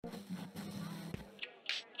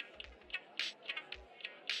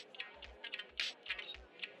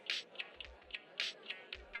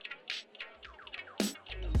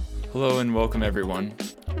Hello and welcome everyone.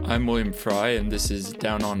 I'm William Fry and this is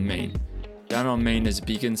Down on Main. Down on Main is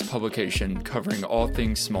Beacon's publication covering all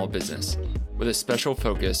things small business, with a special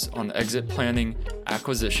focus on exit planning,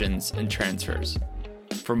 acquisitions, and transfers.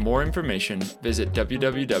 For more information, visit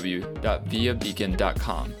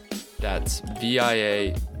www.viabeacon.com. That's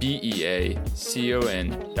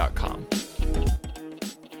viabeacon.com.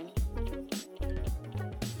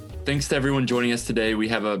 Thanks to everyone joining us today. We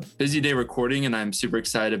have a busy day recording, and I'm super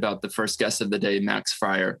excited about the first guest of the day, Max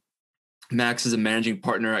Fryer. Max is a managing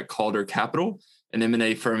partner at Calder Capital, an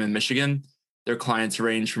M&A firm in Michigan. Their clients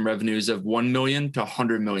range from revenues of $1 million to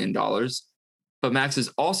 $100 million. But Max is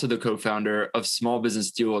also the co-founder of Small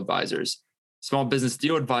Business Deal Advisors. Small Business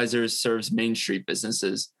Deal Advisors serves Main Street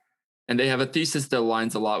businesses, and they have a thesis that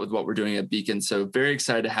aligns a lot with what we're doing at Beacon. So very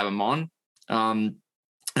excited to have him on.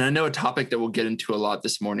 And I know a topic that we'll get into a lot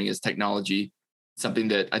this morning is technology, something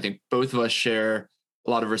that I think both of us share a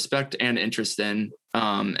lot of respect and interest in.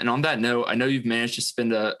 And on that note, I know you've managed to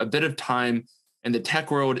spend a bit of time in the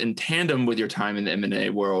tech world in tandem with your time in the M&A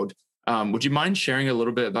world. Would you mind sharing a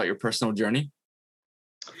little bit about your personal journey?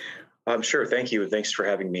 Sure. Thank you. Thanks for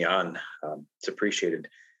having me on. It's appreciated.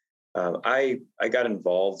 I got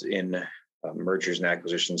involved in mergers and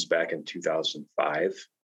acquisitions back in 2005.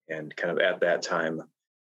 And kind of at that time,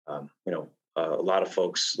 a lot of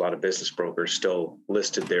folks, a lot of business brokers still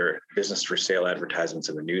listed their business for sale advertisements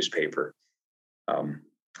in the newspaper.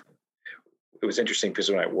 It was interesting because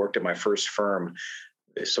when I worked at my first firm,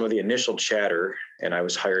 some of the initial chatter, and I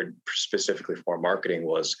was hired specifically for marketing,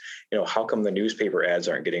 was, how come the newspaper ads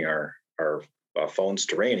aren't getting our phones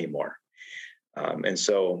to ring anymore? And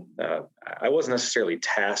so I wasn't necessarily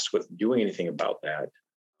tasked with doing anything about that.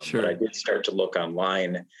 Sure. But I did start to look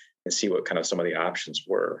online and see what kind of some of the options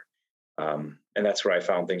were. And that's where I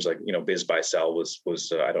found things like, BizBuySell was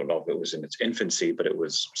I don't know if it was in its infancy, but it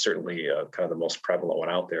was certainly kind of the most prevalent one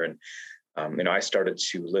out there. And, I started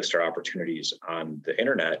to list our opportunities on the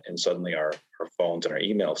internet, and suddenly our phones and our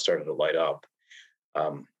emails started to light up.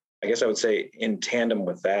 I guess I would say in tandem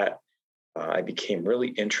with that, I became really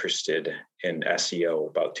interested in SEO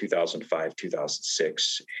about 2005,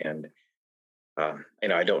 2006. And,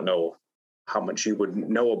 I don't know how much you would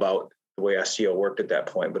know about the way SEO worked at that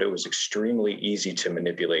point, but it was extremely easy to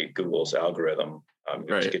manipulate Google's algorithm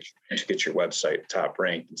Right. to get your website top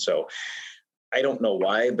ranked. And so I don't know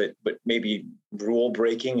why, but maybe rule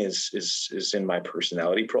breaking is in my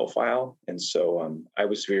personality profile. And so I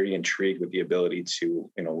was very intrigued with the ability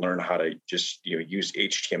to, learn how to just, use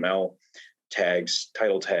HTML tags,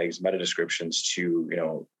 title tags, meta descriptions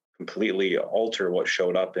to, completely alter what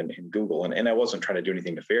showed up in Google. And I wasn't trying to do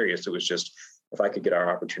anything nefarious. It was just, if I could get our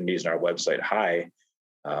opportunities and our website high,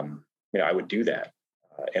 I would do that.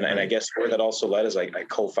 And I guess where that also led is I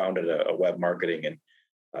co-founded a web marketing and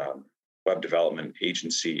web development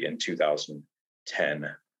agency in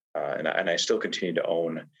 2010. And I still continue to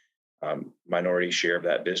own minority share of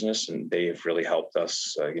that business. And they have really helped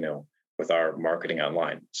us, with our marketing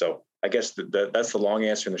online. So I guess that's the long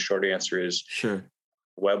answer. And the short answer is Sure.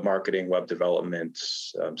 Web marketing, web development,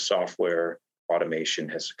 software, automation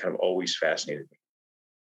has kind of always fascinated me.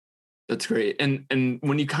 That's great. And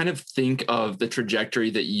when you kind of think of the trajectory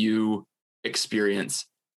that you experience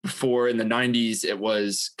before in the 90s, it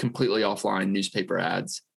was completely offline newspaper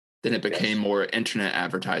ads. Then it became more internet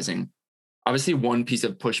advertising. Obviously, one piece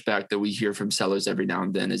of pushback that we hear from sellers every now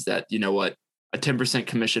and then is that, a 10%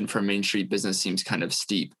 commission for Main Street business seems kind of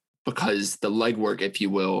steep because the legwork, if you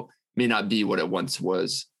will, may not be what it once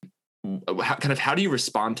was. How do you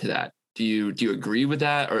respond to that? Do you agree with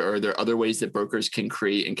that? Or are there other ways that brokers can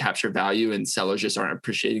create and capture value and sellers just aren't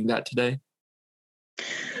appreciating that today?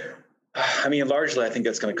 I mean, largely, I think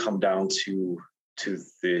that's going to come down to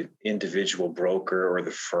the individual broker or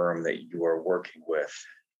the firm that you are working with.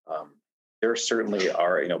 There certainly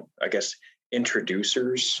are, I guess,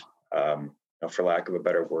 introducers, for lack of a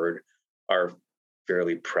better word, are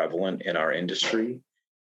fairly prevalent in our industry.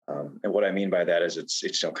 And what I mean by that is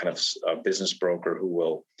it's kind of a business broker who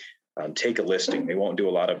will take a listing. They won't do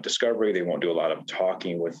a lot of discovery. They won't do a lot of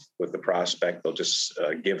talking with the prospect. They'll just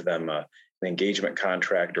give them an engagement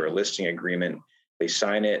contract or a listing agreement. They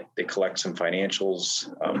sign it. They collect some financials.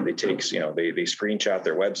 They screenshot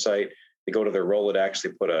their website. They go to their Rolodex. They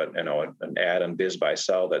put an ad on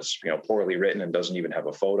BizBuySell that's poorly written and doesn't even have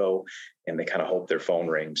a photo, and they kind of hope their phone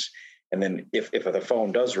rings. And then if the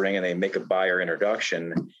phone does ring and they make a buyer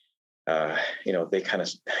introduction, they kind of,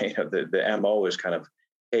 the MO is kind of,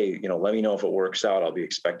 hey, let me know if it works out. I'll be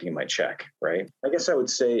expecting my check, right? I guess I would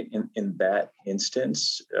say in that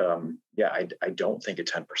instance, I don't think a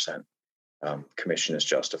 10% commission is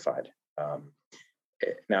justified.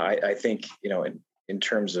 Now, I think, in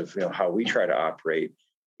terms of, how we try to operate,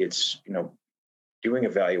 it's, doing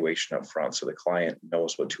evaluation up front so the client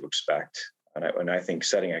knows what to expect. And I think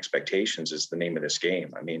setting expectations is the name of this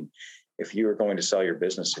game. I mean, if you are going to sell your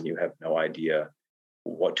business and you have no idea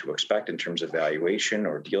what to expect in terms of valuation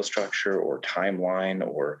or deal structure or timeline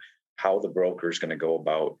or how the broker is going to go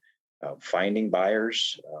about finding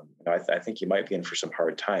buyers, I think you might be in for some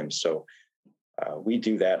hard times. So we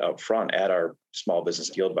do that up front at our small business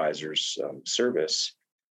deal advisors service.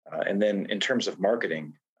 And then in terms of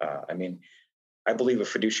marketing, I believe a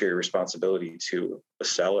fiduciary responsibility to a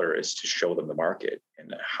seller is to show them the market.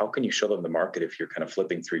 And how can you show them the market if you're kind of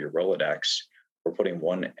flipping through your Rolodex or putting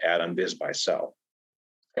one ad on Biz Buy Sell?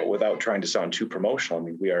 Without trying to sound too promotional,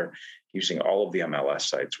 we are using all of the MLS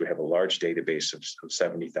sites. We have a large database of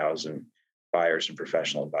 70,000 buyers and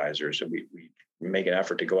professional advisors, and we make an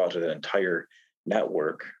effort to go out to the entire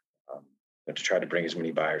network to try to bring as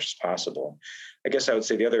many buyers as possible. I guess I would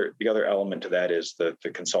say the other element to that is the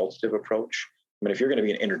consultative approach. If you're going to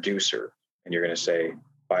be an introducer and you're going to say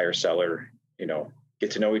buyer, seller, get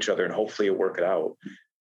to know each other and hopefully work it out,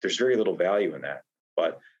 there's very little value in that.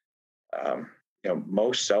 But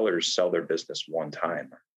most sellers sell their business one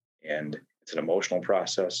time, and it's an emotional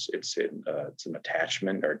process. It's an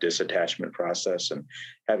attachment or disattachment process, and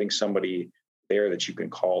having somebody there that you can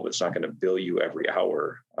call that's not going to bill you every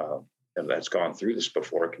hour that's gone through this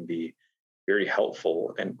before can be very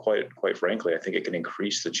helpful. And quite frankly, I think it can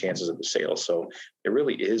increase the chances of the sale. So it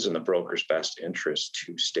really is in the broker's best interest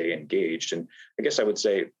to stay engaged. And I guess I would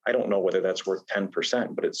say, I don't know whether that's worth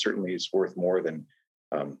 10%, but it certainly is worth more than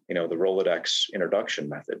the Rolodex introduction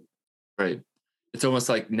method. Right. It's almost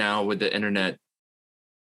like now with the internet,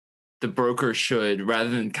 the broker should, rather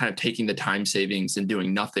than kind of taking the time savings and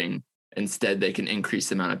doing nothing, instead they can increase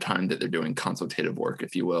the amount of time that they're doing consultative work,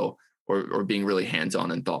 if you will, or being really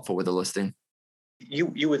hands-on and thoughtful with the listing.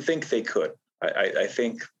 You would think they could. I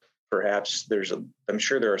think perhaps I'm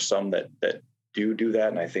sure there are some that do that.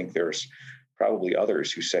 And I think there's probably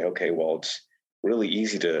others who say, okay, well, it's really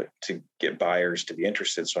easy to get buyers to be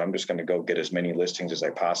interested. So I'm just going to go get as many listings as I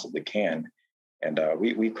possibly can. And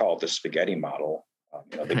we call it the spaghetti model.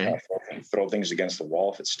 They kind of throw things against the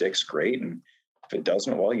wall. If it sticks, great. And if it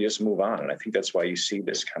doesn't, well, you just move on. And I think that's why you see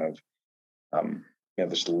this kind of,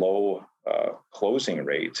 this low closing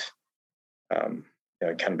rate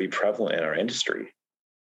can be prevalent in our industry.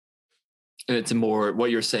 And it's more, what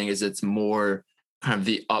you're saying is it's more kind of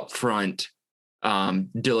the upfront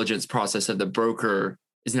diligence process of the broker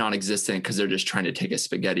is non-existent because they're just trying to take a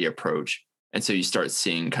spaghetti approach. And so you start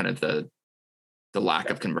seeing kind of the lack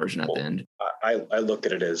of conversion at the end. I look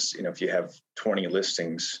at it as, if you have 20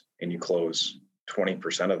 listings and you close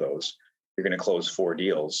 20% of those, you're going to close 4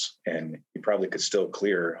 deals and you probably could still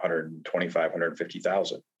clear 125,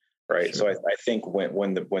 150,000. Right. Sure. So I think when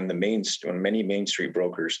many Main Street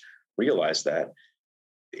brokers realize that,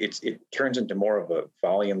 it turns into more of a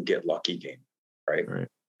volume get lucky game.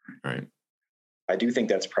 Right. I do think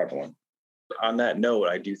that's prevalent. On that note,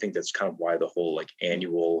 I do think that's kind of why the whole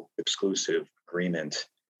annual exclusive agreement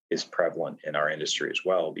is prevalent in our industry as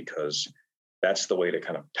well, because that's the way to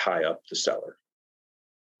kind of tie up the seller.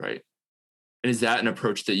 Right. And is that an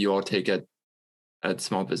approach that you all take at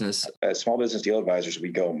small business? As small business deal advisors, we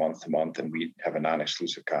go month to month and we have a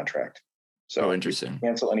non-exclusive contract. So interesting. You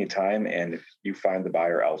cancel any time, and if you find the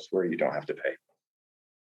buyer elsewhere, you don't have to pay.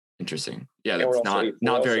 Interesting. Yeah, that's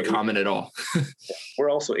not very common at all.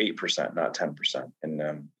 We're also 8%, not 10%,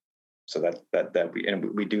 and so that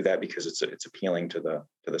we do that because it's appealing to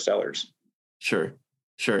the sellers. Sure.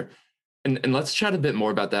 And let's chat a bit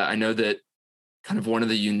more about that. I know that kind of one of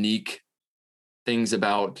the unique things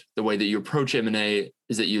about the way that you approach M&A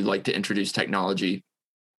is that you like to introduce technology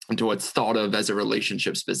into what's thought of as a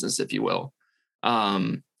relationships business, if you will.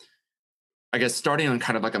 I guess starting on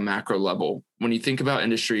kind of like a macro level, when you think about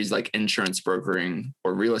industries like insurance brokering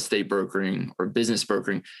or real estate brokering or business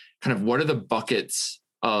brokering, kind of what are the buckets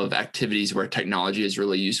of activities where technology is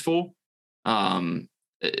really useful?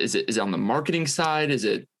 Is it on the marketing side?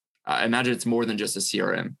 I imagine it's more than just a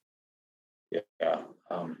CRM. Yeah.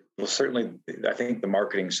 Well, certainly, I think the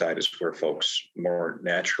marketing side is where folks more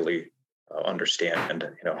naturally understand,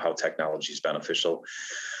 how technology is beneficial.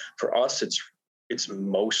 For us, it's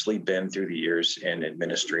mostly been through the years in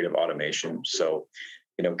administrative automation. So,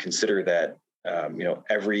 consider that,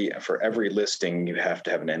 for every listing, you have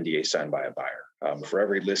to have an NDA signed by a buyer. For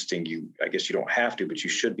every listing, I guess you don't have to, but you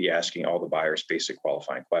should be asking all the buyers basic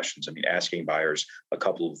qualifying questions. I mean, asking buyers a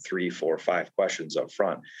couple of 3, 4, 5 questions up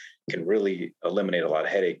front can really eliminate a lot of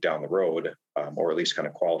headache down the road, or at least kind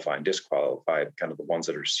of qualify and disqualify kind of the ones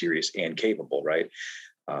that are serious and capable, right?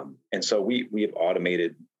 And so we have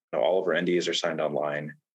automated, all of our NDAs are signed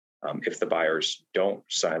online. If the buyers don't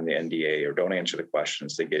sign the NDA or don't answer the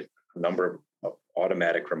questions, they get a number of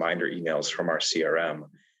automatic reminder emails from our CRM.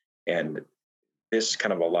 And this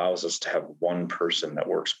kind of allows us to have one person that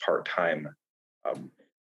works part-time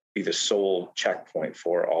be the sole checkpoint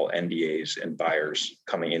for all NDAs and buyers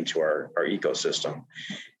coming into our ecosystem.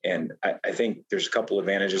 And I think there's a couple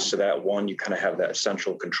advantages to that. One, you kind of have that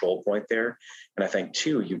central control point there. And I think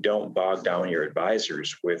two, you don't bog down your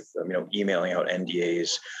advisors with emailing out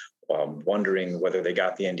NDAs, wondering whether they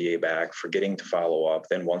got the NDA back, forgetting to follow up.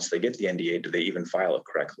 Then once they get the NDA, do they even file it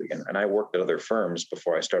correctly? And I worked at other firms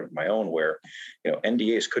before I started my own where,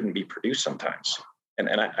 NDAs couldn't be produced sometimes. And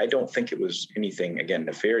I don't think it was anything, again,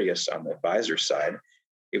 nefarious on the advisor side.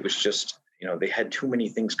 It was just, they had too many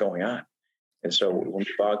things going on. And so when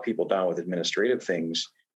you bog people down with administrative things,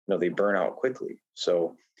 they burn out quickly.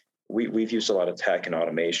 So we've used a lot of tech and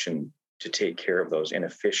automation to take care of those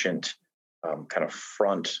inefficient kind of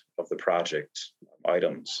front of the project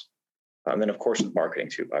items. And then, of course, with marketing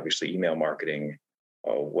too, obviously email marketing,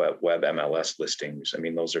 web MLS listings. I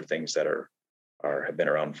mean, those are things that have been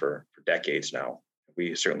around for decades now.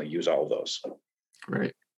 We certainly use all of those.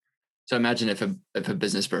 Right. So imagine if a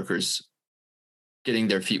business broker's getting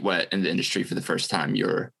their feet wet in the industry for the first time,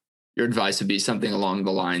 your advice would be something along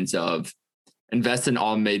the lines of invest in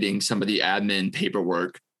automating some of the admin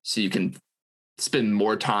paperwork so you can spend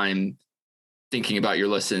more time thinking about your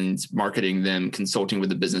listings, marketing them, consulting with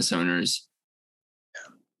the business owners.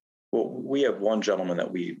 Well, we have one gentleman that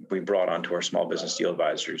we brought onto our small business deal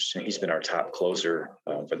advisors, and he's been our top closer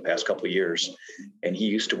for the past couple of years. And he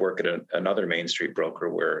used to work at another Main Street broker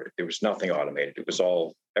where there was nothing automated.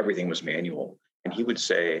 Everything was manual. And he would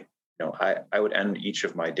say, I would end each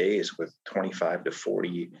of my days with 25 to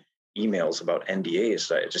 40 emails about NDAs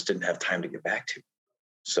that I just didn't have time to get back to.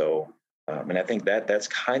 So, and I think that's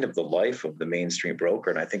kind of the life of the Main Street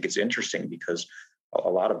broker. And I think it's interesting because a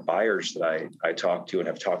lot of buyers that I talk to and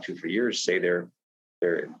have talked to for years say they're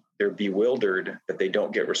bewildered that they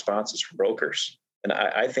don't get responses from brokers. And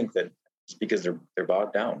I think that it's because they're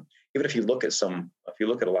bogged down. Even if you look at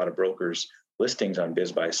a lot of brokers' listings on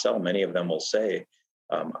Biz Buy Sell, many of them will say,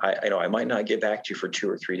 I might not get back to you for 2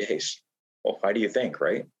 or 3 days. Well, why do you think,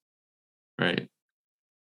 right? Right.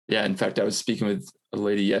 Yeah. In fact, I was speaking with a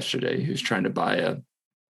lady yesterday who's trying to buy a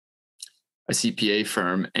CPA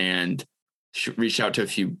firm, and she reached out to a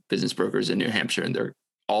few business brokers in New Hampshire, and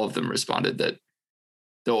all of them responded that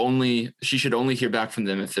she should only hear back from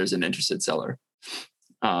them if there's an interested seller,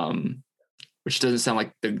 which doesn't sound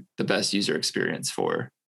like the best user experience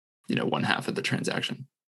for, one half of the transaction.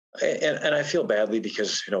 And I feel badly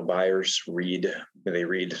because, buyers read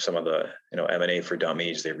some of the, M&A for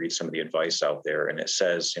dummies. They read some of the advice out there, and it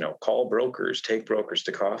says, call brokers, take brokers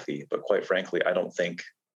to coffee. But quite frankly, I don't think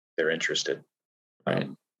they're interested. Right.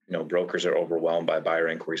 Brokers are overwhelmed by buyer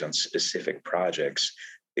inquiries on specific projects.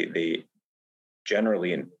 They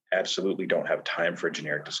generally and absolutely don't have time for a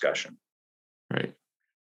generic discussion. Right.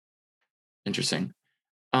 Interesting.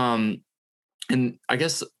 And I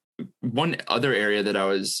guess one other area that I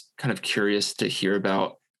was kind of curious to hear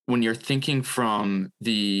about, when you're thinking from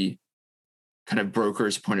the kind of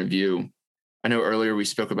broker's point of view, I know earlier we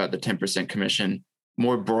spoke about the 10% commission.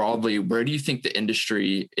 More broadly, where do you think the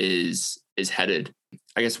industry is headed?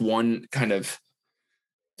 I guess one kind of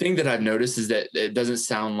thing that I've noticed is that it doesn't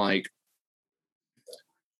sound like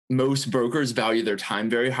most brokers value their time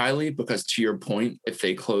very highly, because to your point, if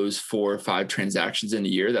they close 4 or 5 transactions in a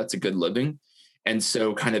year, that's a good living. And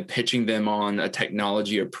so kind of pitching them on a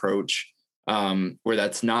technology approach where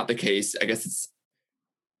that's not the case, I guess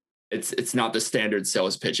it's not the standard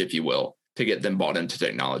sales pitch, if you will, to get them bought into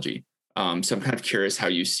technology. So I'm kind of curious how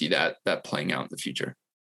you see that playing out in the future.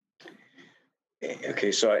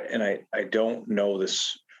 Okay, so I don't know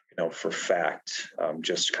this, for fact,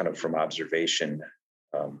 just kind of from observation,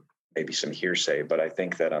 maybe some hearsay, but I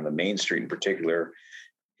think that on the Main Street in particular,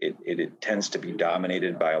 it tends to be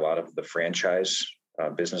dominated by a lot of the franchise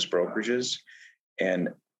business brokerages. And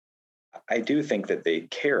I do think that they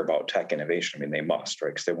care about tech innovation. I mean, they must, right?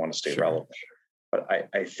 Because they want to stay relevant. But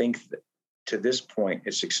I think that to this point,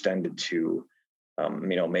 it's extended to,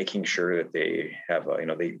 making sure that they have,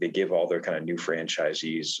 they give all their kind of new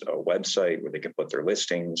franchisees a website where they can put their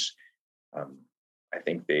listings. I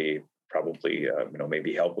think they probably,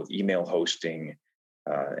 maybe help with email hosting.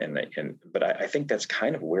 But I think that's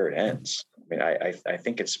kind of where it ends. I mean, I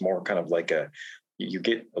think it's more kind of like you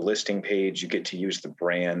get a listing page, you get to use the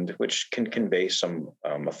brand, which can convey some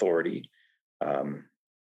authority.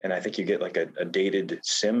 And I think you get like a dated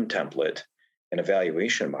SIM template and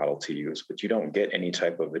evaluation model to use, but you don't get any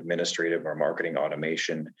type of administrative or marketing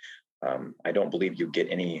automation. I don't believe you get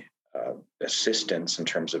any assistance in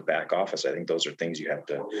terms of back office. I think those are things you have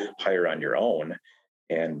to hire on your own.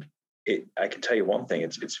 And I can tell you one thing: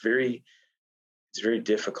 it's very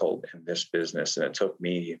difficult in this business, and it took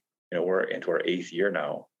me. We're into our 8th year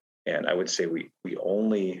now, and I would say we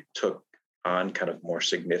only took on kind of more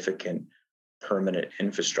significant permanent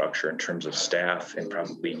infrastructure in terms of staff in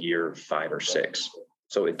probably year 5 or 6.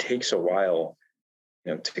 So it takes a while,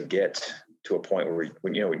 to get to a point where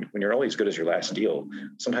when you're only as good as your last deal,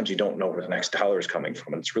 sometimes you don't know where the next dollar is coming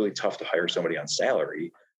from, and it's really tough to hire somebody on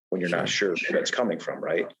salary when you're not sure where that's coming from,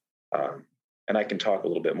 right? And I can talk a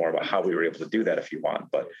little bit more about how we were able to do that if you want,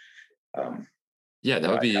 but yeah,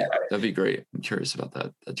 that'd be great. I'm curious about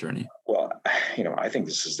that journey. Well, I think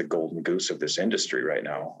this is the golden goose of this industry right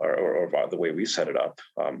now, or about the way we set it up.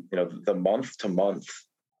 The month to month,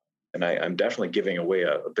 and I'm definitely giving away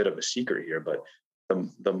a bit of a secret here, but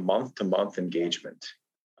the month to month engagement,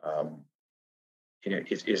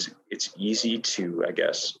 it's easy to, I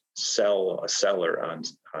guess, sell a seller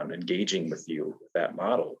on engaging with you with that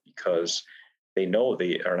model, because they know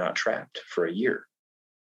they are not trapped for a year.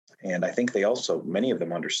 And I think many of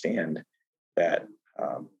them understand that,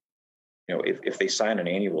 if they sign an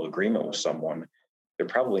annual agreement with someone, they're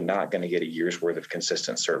probably not going to get a year's worth of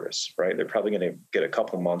consistent service, right? They're probably going to get a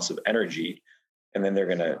couple months of energy, and then they're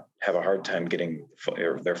going to have a hard time getting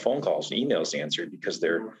their phone calls and emails answered because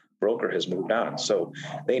their broker has moved on. So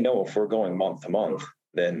they know if we're going month to month,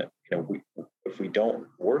 then, if we don't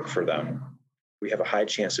work for them, we have a high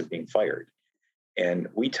chance of being fired. And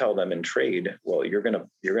we tell them in trade, well, you're going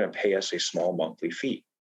to pay us a small monthly fee.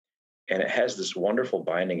 And it has this wonderful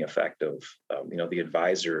binding effect of, the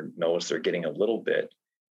advisor knows they're getting a little bit.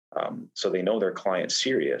 So they know their client's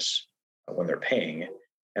serious when they're paying.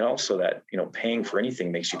 And also that, paying for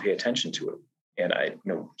anything makes you pay attention to it. And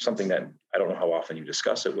something that I don't know how often you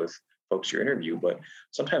discuss it with folks you interview, but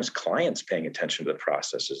sometimes clients paying attention to the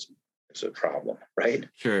process is a problem, right?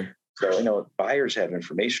 Sure. So, buyers have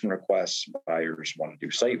information requests, buyers want to do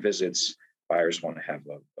site visits, buyers want to have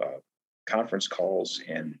conference calls.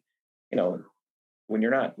 And, when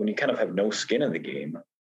you kind of have no skin in the game,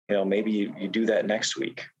 maybe you do that next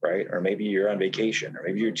week, right? Or maybe you're on vacation, or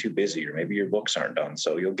maybe you're too busy, or maybe your books aren't done.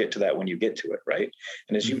 So you'll get to that when you get to it, right?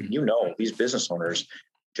 And as these business owners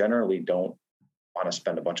generally don't want to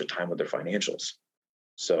spend a bunch of time with their financials.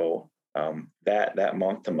 So that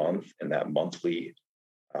month to month and that monthly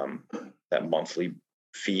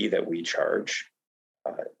fee that we charge,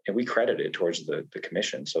 and we credit it towards the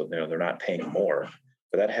commission. So they're not paying more,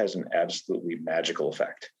 but that has an absolutely magical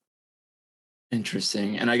effect.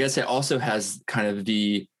 Interesting. And I guess it also has kind of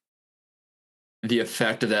the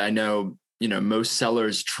effect of that. I know, most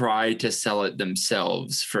sellers try to sell it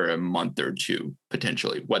themselves for a month or two,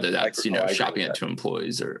 potentially, whether that's, shopping it to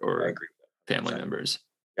employees or family members.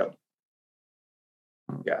 Yep.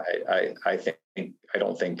 Yeah. I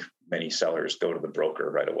don't think many sellers go to the broker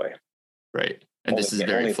right away. Right. And this is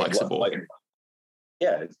very flexible.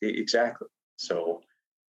 Yeah, exactly. So,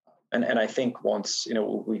 and I think once,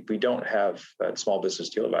 we don't have that small business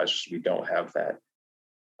deal advisors, we don't have that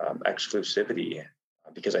exclusivity,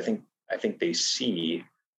 because I think they see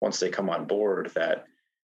once they come on board that,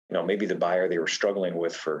 maybe the buyer they were struggling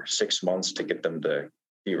with for 6 months to get them to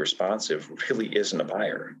be responsive really isn't a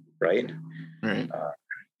buyer. Right. Right.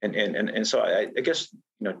 And so I guess,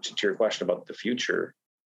 to your question about the future,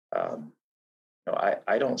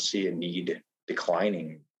 I don't see a need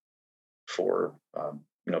declining for,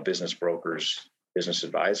 business brokers, business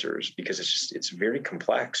advisors, because it's very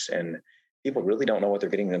complex and people really don't know what they're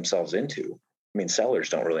getting themselves into. I mean, sellers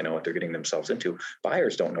don't really know what they're getting themselves into.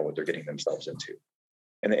 Buyers don't know what they're getting themselves into.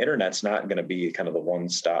 And the internet's not going to be kind of the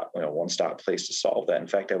one-stop place to solve that. In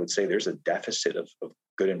fact, I would say there's a deficit of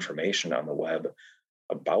good information on the web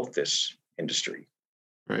about this industry.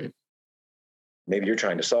 Right. Maybe you're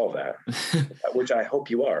trying to solve that, which I hope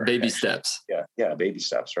you are. Baby steps. Yeah, baby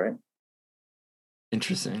steps, right?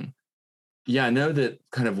 Interesting. Yeah, I know that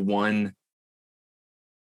kind of one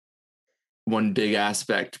big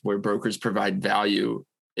aspect where brokers provide value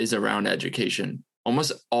is around education.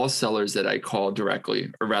 Almost all sellers that I call directly,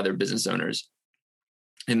 or rather business owners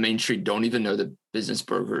in Main Street, don't even know that business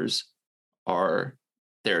brokers are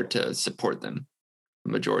there to support them,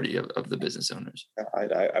 the majority of the business owners.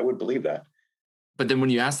 I would believe that. But then when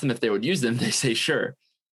you ask them if they would use them, they say sure.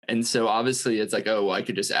 And so obviously it's like, oh, well, I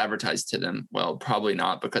could just advertise to them. Well, probably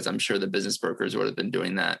not, because I'm sure the business brokers would have been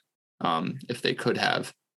doing that if they could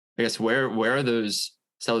have. I guess where are those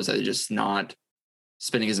sellers that are just not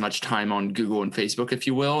spending as much time on Google and Facebook, if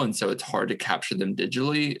you will, and so it's hard to capture them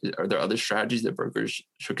digitally? Are there other strategies that brokers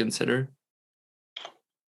should consider?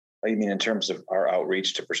 You mean in terms of our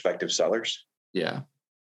outreach to prospective sellers? Yeah.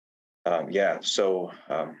 Yeah. So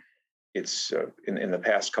it's in the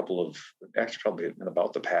past couple of, actually probably in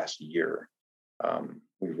about the past year,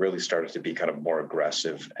 we really started to be kind of more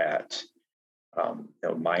aggressive at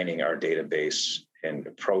mining our database and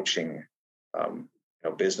approaching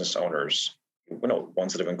business owners,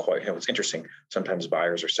 ones that have been quite, it's interesting. Sometimes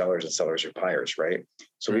buyers are sellers and sellers are buyers, right?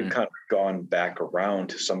 So we've kind of gone back around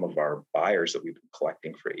to some of our buyers that we've been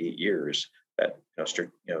collecting for 8 years, that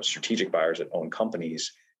strategic buyers that own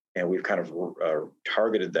companies, and we've kind of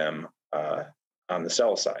targeted them on the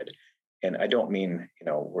sell side. And I don't mean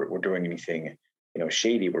we're doing anything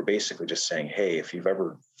shady. We're basically just saying, hey, if you've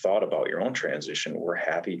ever thought about your own transition, we're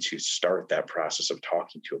happy to start that process of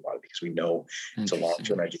talking to you about it, because we know it's a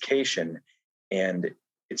long-term education, and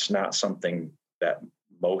it's not something that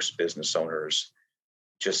most business owners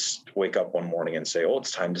just wake up one morning and say, oh,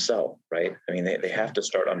 it's time to sell, right? I mean, they have to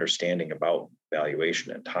start understanding about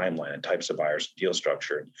valuation and timeline and types of buyers, deal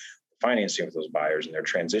structure, and financing with those buyers and their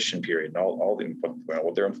transition period, and all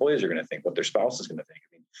what their employees are going to think, what their spouse is going to think.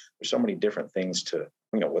 I mean, there's so many different things to,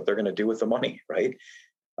 what they're going to do with the money, right?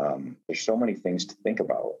 There's so many things to think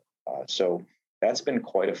about. So that's been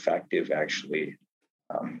quite effective, actually.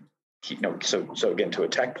 So again, to a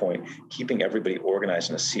tech point, keeping everybody organized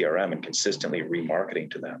in a CRM and consistently remarketing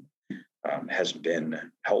to them has been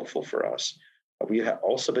helpful for us. We have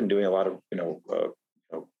also been doing a lot of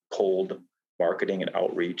cold marketing and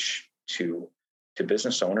outreach to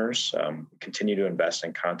business owners. Continue to invest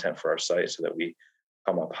in content for our site so that we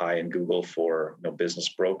come up high in Google for business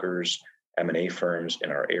brokers, M&A firms in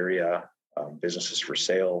our area, businesses for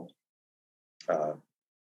sale.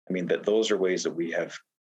 That those are ways that we have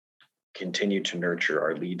continued to nurture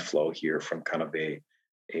our lead flow here from kind of a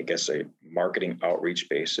marketing outreach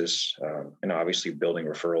basis, and obviously building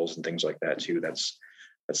referrals and things like that too. That's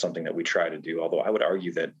something that we try to do. Although I would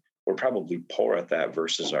argue that we're probably poor at that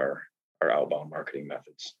versus our outbound marketing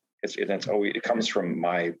methods. It comes from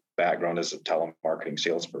my background as a telemarketing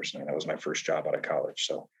salesperson, and that was my first job out of college.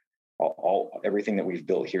 So everything that we've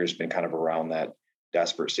built here has been kind of around that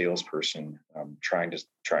desperate salesperson trying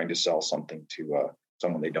to sell something to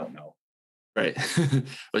someone they don't know. Right. Well,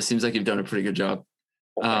 it seems like you've done a pretty good job.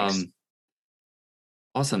 Well,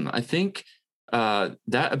 Awesome. I think that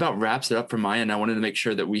about wraps it up from my end. I wanted to make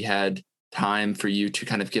sure that we had time for you to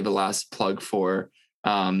kind of give a last plug for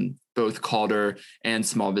both Calder and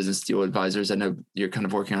Small Business Deal Advisors. I know you're kind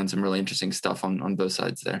of working on some really interesting stuff on both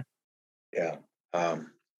sides there. Yeah.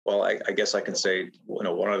 Well, I guess I can say,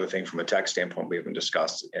 one other thing from a tech standpoint we haven't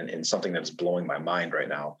discussed, and something that's blowing my mind right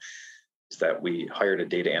now, is that we hired a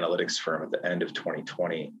data analytics firm at the end of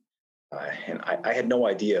 2020. And I had no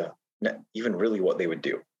idea even really what they would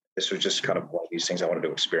do. This was just kind of one of these things I wanted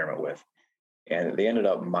to experiment with. And they ended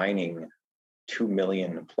up mining 2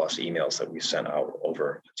 million plus emails that we sent out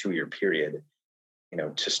over a 2-year period,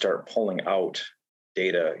 to start pulling out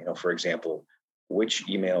data, for example, which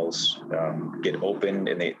emails get opened,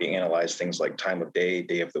 and they analyze things like time of day,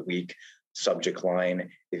 day of the week, subject line.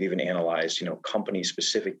 They've even analyzed, company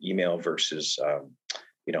specific email versus,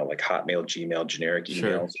 like Hotmail, Gmail, generic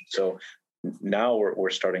emails. Sure. So now we're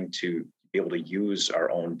starting to be able to use our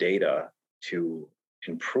own data to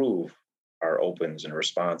improve our opens and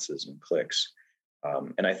responses and clicks.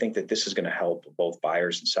 And I think that this is going to help both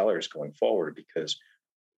buyers and sellers going forward, because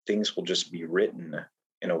things will just be written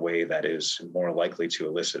in a way that is more likely to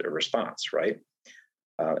elicit a response, right?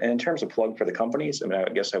 And in terms of plug for the companies, I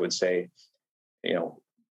guess I would say,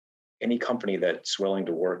 any company that's willing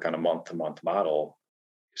to work on a month-to-month model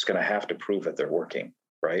is going to have to prove that they're working,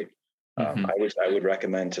 right? Mm-hmm. I would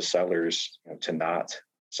recommend to sellers to not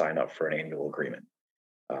sign up for an annual agreement.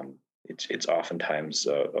 It's oftentimes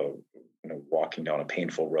walking down a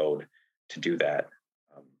painful road to do that.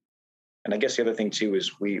 And I guess the other thing too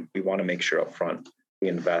is we want to make sure up front we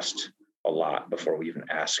invest a lot before we even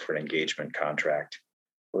ask for an engagement contract.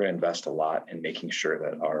 We're going to invest a lot in making sure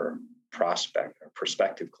that our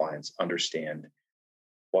prospective clients understand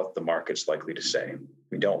what the market's likely to say.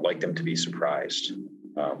 We don't like them to be surprised.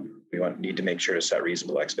 We need to make sure to set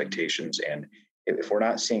reasonable expectations. And if we're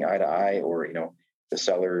not seeing eye to eye, or the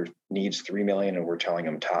seller needs 3 million and we're telling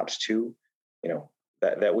them tops 2,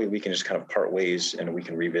 that way we can just kind of part ways and we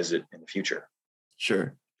can revisit in the future.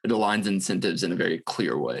 Sure. it aligns incentives in a very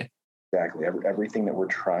clear way. Exactly. Everything that we're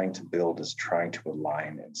trying to build is trying to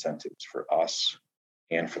align incentives for us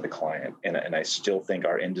and for the client. And I still think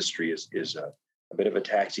our industry is a bit of a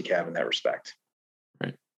taxi cab in that respect.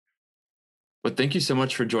 Right. Well, thank you so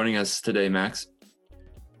much for joining us today, Max.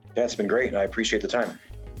 Yeah, it's been great. And I appreciate the time.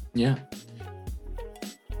 Yeah.